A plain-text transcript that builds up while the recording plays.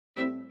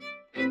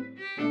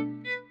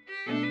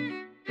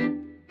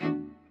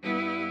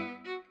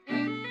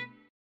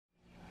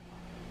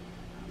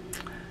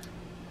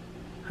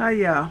Hi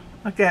y'all.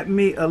 I got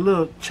me a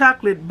little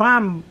chocolate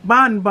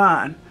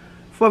bonbon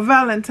for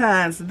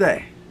Valentine's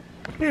Day.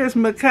 Here's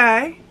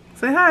Macai.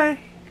 Say hi.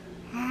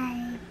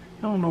 Hi.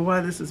 I don't know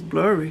why this is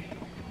blurry.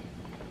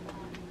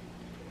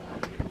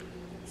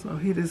 So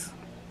he just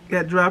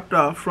got dropped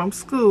off from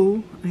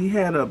school. He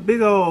had a big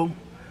old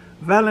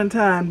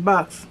Valentine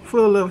box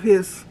full of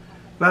his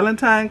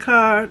Valentine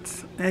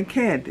cards and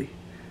candy.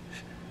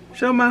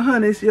 Show my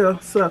honeys your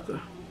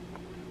sucker.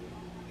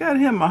 Got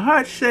him a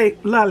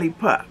heart-shaped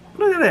lollipop.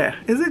 Look at that.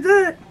 Is it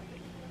good?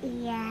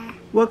 Yeah.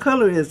 What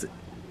color is it?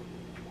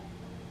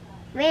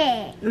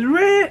 Red. It's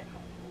red?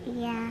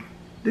 Yeah.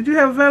 Did you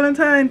have a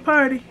Valentine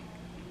party?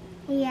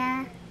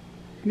 Yeah.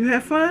 You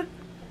had fun?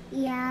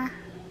 Yeah.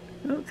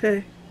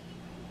 Okay.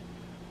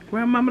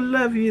 Grandmama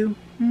love you.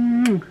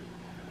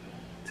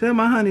 Tell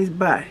my honeys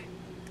bye.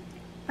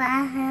 Bye,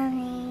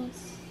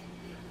 honeys.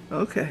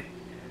 Okay.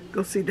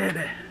 Go see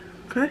Daddy.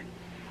 Okay?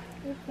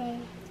 Okay.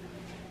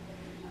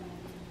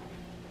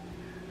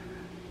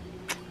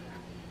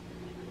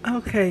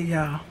 Okay,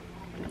 y'all.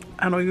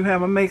 I know you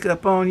have my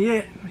makeup on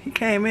yet. He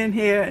came in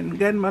here and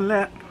got in my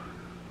lap.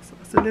 So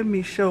I said, let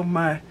me show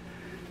my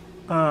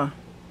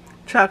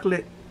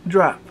chocolate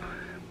drop.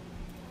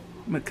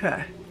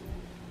 Macai.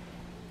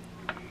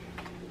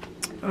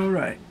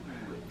 Alright.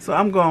 So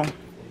I'm going to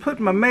put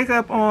my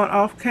makeup on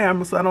off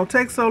camera so I don't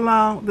take so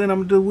long. Then I'm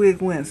going to do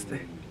Wig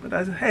Wednesday. But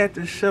I just had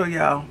to show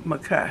y'all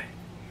Macai.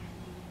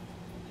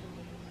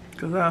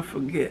 Because I'll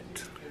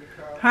forget.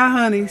 Hi,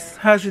 honeys.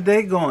 How's your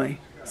day going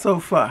so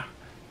far?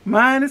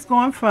 Mine is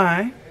going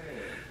fine.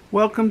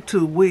 Welcome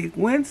to Wig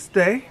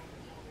Wednesday.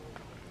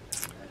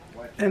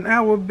 And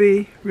I will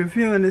be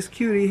reviewing this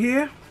cutie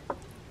here.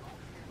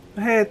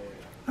 I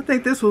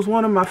think this was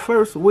one of my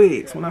first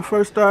wigs. When I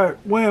first started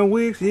wearing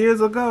wigs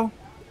years ago,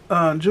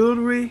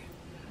 jewelry,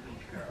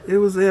 it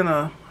was in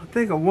I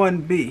think a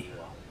 1B.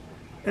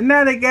 And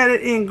now they got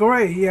it in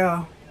gray,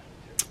 y'all.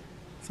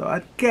 So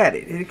I got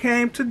it. It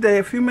came today,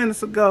 a few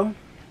minutes ago.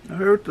 I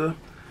heard the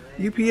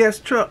UPS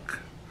truck.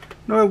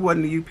 No, it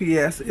wasn't the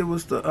UPS. It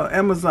was the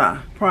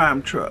Amazon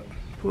Prime truck.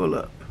 Pull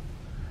up.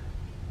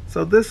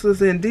 So this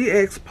is in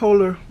DX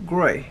Polar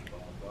Gray.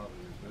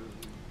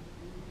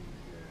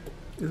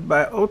 It's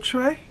by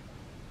Outre.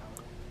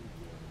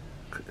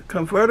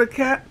 Converter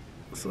cap.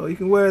 So you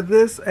can wear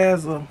this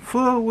as a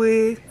full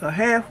wig, a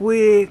half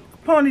wig,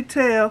 a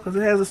ponytail, because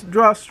it has a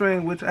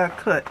drawstring which I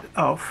cut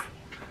off.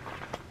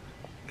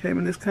 Came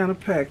in this kind of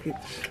package.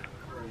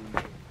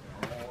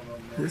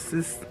 This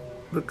is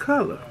the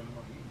color.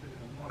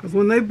 Because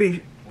when they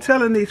be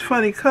telling these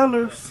funny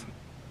colors,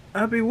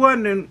 I be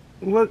wondering,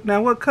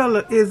 what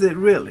color is it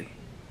really?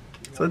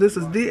 So this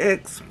is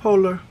DX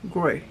Polar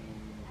Gray.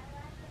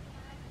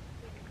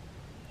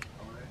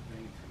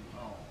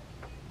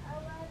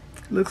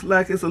 Looks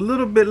like it's a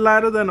little bit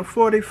lighter than a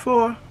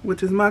 44,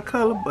 which is my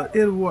color, but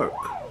it'll work.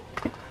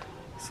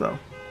 So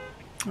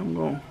I'm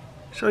going to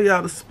show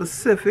y'all the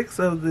specifics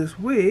of this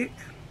wig.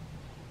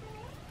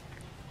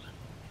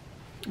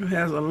 It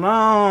has a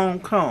long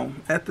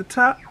comb at the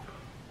top.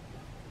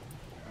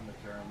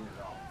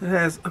 It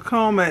has a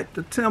comb at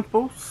the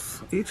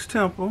temples, each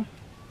temple.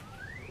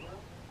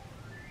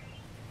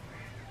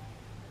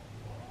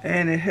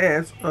 And it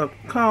has a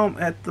comb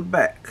at the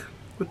back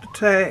with the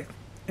tag.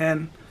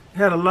 And it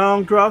had a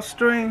long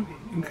drawstring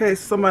in case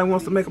somebody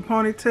wants to make a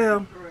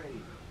ponytail.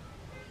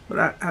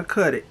 But I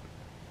cut it.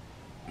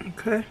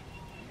 Okay?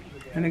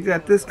 And it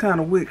got this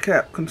kind of wig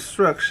cap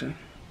construction.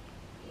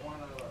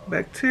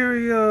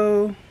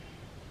 Bacterial,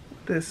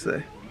 what does it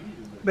say?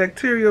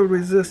 Bacterial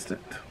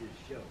resistant.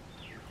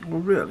 Well,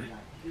 really.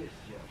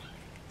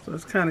 So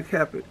it's kind of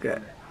cap it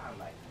got.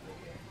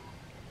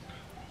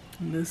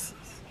 And this,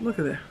 look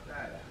at that.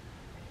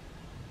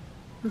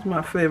 This is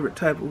my favorite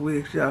type of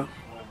wigs, y'all.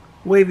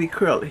 Wavy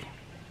curly.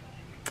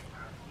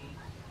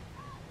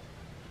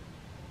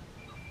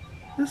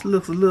 This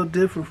looks a little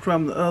different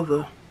from the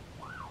other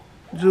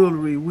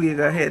jewelry wig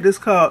I had. This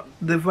is called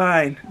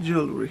Divine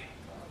Jewelry.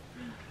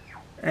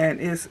 And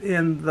it's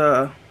in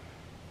the,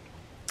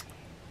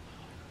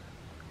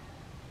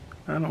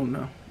 I don't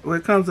know. Well,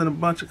 it comes in a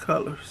bunch of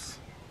colors.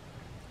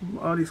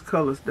 All these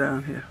colors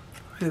down here.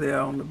 Here they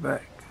are on the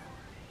back.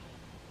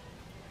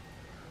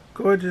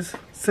 Gorgeous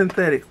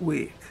synthetic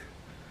wig.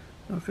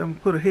 Okay, I'm going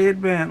to put a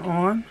headband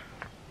on.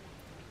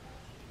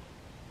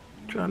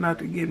 Try not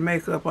to get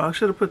makeup on. I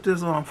should have put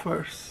this on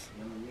first.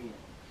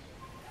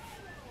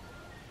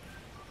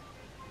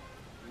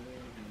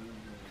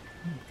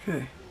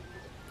 Okay.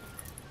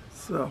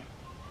 So,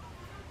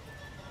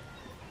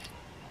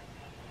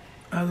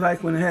 I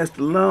like when it has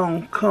the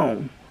long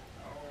comb.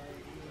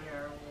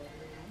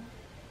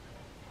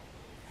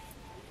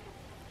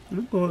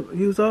 I'm going to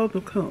use all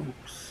the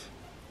combs.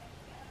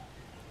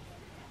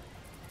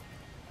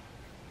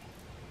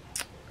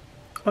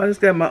 I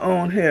just got my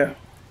own hair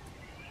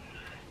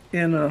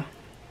in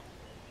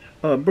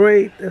a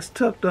braid that's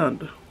tucked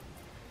under.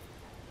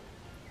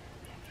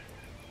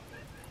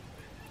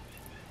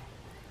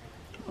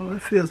 Oh,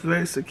 it feels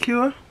very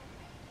secure.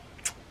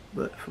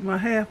 But for my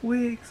half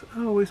wigs,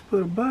 I always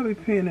put a bobby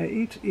pin at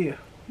each ear.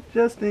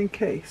 just in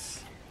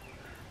case.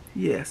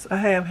 Yes, I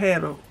have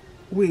had a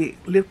wig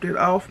lifted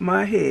off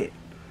my head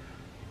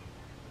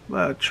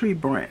by a tree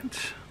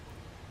branch.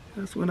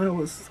 That's when I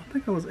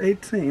think I was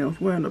 18. I was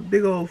wearing a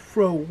big old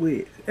fro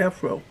wig,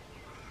 afro.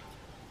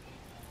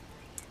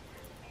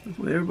 That's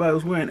when everybody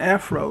was wearing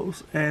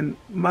afros, and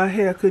my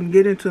hair couldn't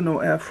get into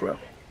no afro.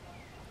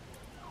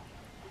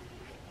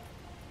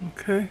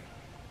 Okay.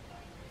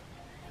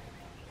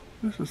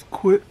 This is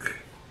quick.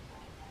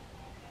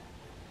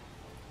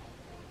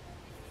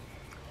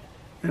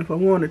 And if I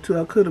wanted to,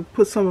 I could have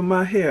put some of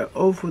my hair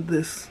over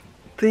this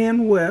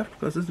thin weft,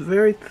 because it's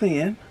very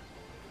thin.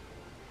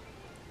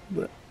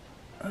 But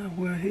I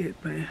wear a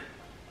headband.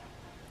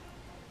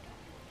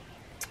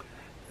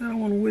 I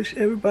want to wish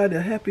everybody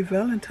a happy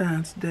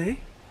Valentine's Day.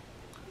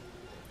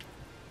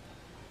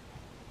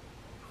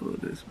 Pull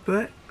this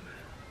back.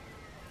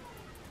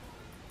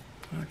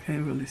 I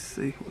can't really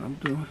see what I'm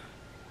doing.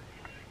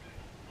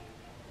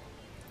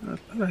 I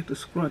like to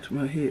scrunch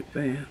my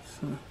headbands.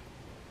 So.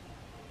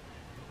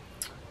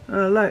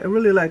 I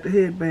really like the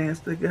headbands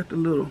that got the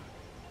little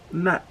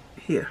knot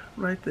here,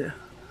 right there.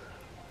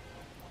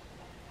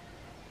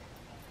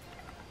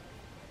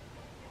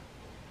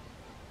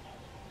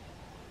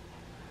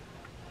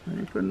 I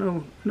ain't put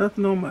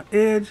nothing on my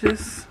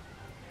edges.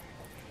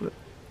 But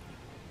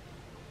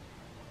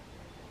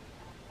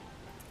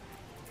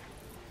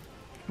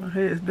my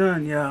hair's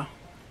done, y'all.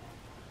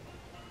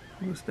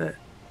 What's that?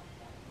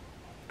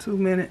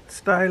 2-minute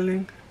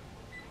styling.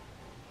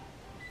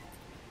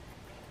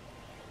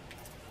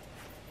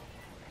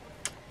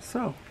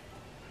 So,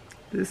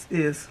 this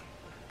is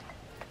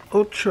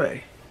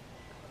Outre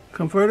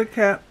converted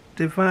cap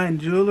divine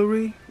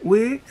jewelry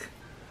wig.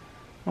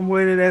 I'm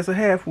wearing it as a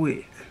half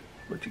wig,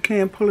 but you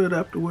can pull it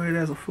up to wear it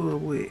as a full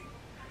wig.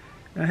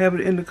 I have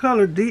it in the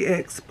color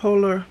DX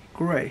Polar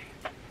Gray,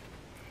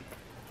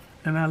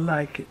 and I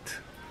like it.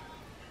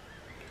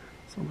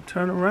 So I'm gonna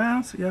turn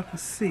around so y'all can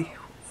see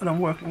what I'm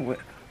working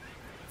with.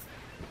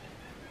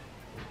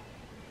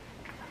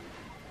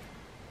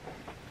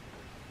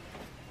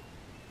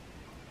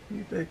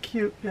 Ain't that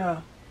cute,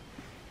 y'all?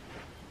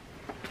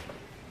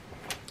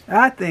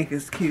 I think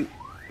it's cute.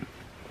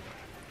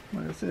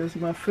 Like I said, it's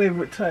my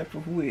favorite type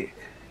of wig.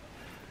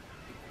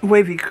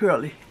 Wavy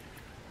curly.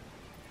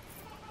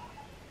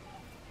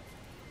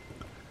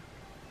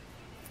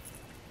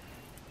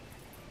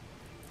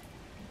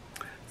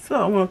 So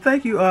I want to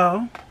thank you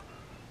all.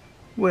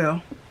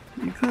 Well,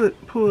 you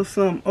could pull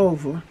some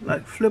over,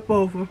 like flip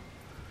over,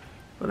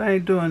 but I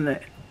ain't doing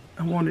that.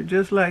 I want it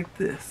just like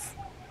this.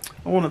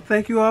 I want to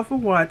thank you all for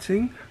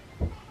watching.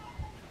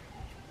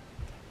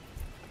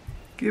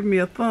 Give me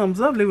a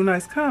thumbs up, leave a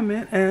nice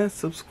comment, and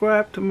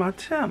subscribe to my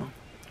channel.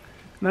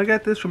 And I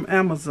got this from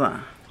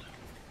Amazon.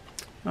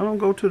 I don't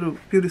go to the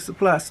beauty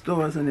supply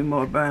stores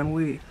anymore buying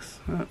wigs.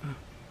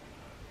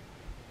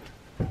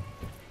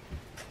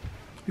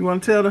 You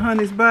want to tell the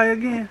honeys bye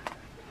again?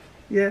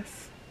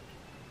 Yes?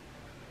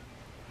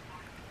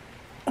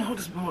 Oh,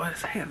 this boy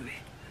is heavy.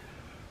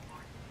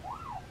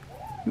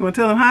 You want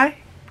to tell them hi?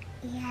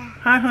 Yeah.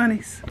 Hi,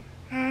 honeys.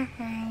 Hi,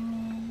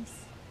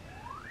 honeys.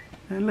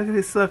 And look at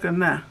this sucker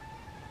now.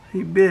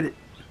 He bit it.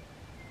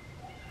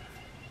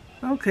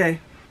 Okay.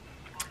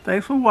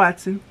 Thanks for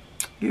watching.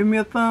 Give me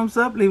a thumbs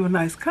up, leave a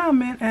nice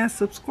comment, and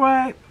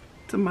subscribe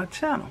to my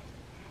channel.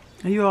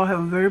 And you all have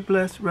a very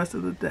blessed rest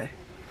of the day.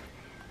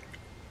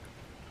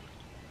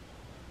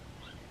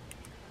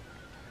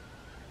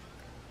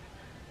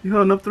 You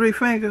holding up 3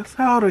 fingers?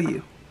 How old are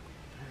you?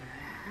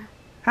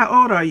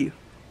 How old are you?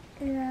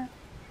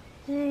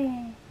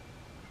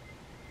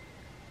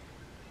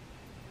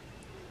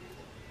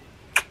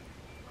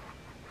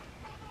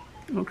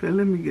 Okay,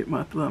 let me get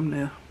my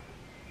thumbnail.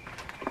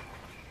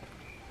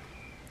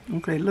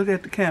 Okay, look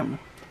at the camera.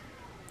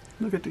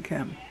 Look at the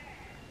camera.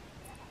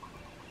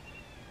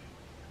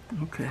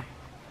 Okay.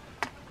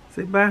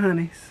 Say bye,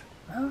 honeys.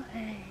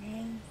 Okay.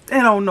 They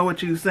don't know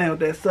what you saying with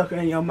that sucker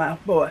in your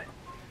mouth, boy.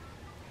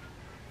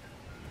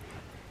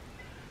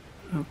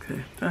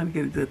 Okay, trying to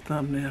get a good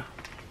thumbnail.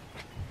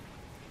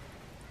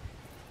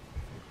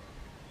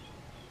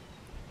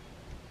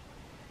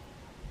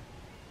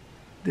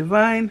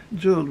 Divine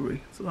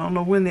jewelry. So I don't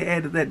know when they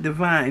added that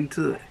divine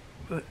to it,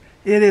 but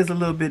it is a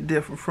little bit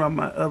different from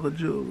my other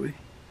jewelry.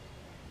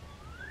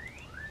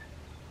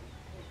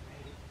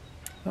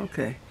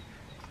 Okay.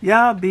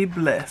 Y'all be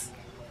blessed.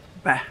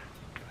 Bye.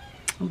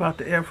 I'm about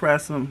to air fry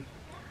some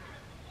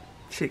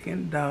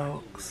chicken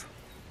dogs.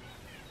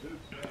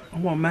 I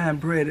want mine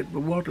breaded,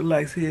 but Walter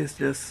likes his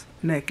just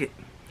naked.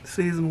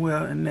 Seasoned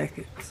well and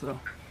naked,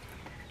 so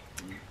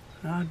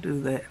I'll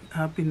do that.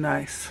 I'll be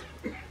nice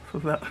for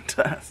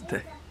Valentine's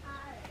Day.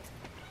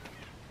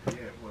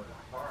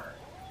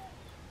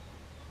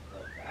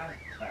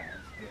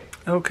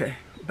 Okay,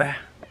 bye.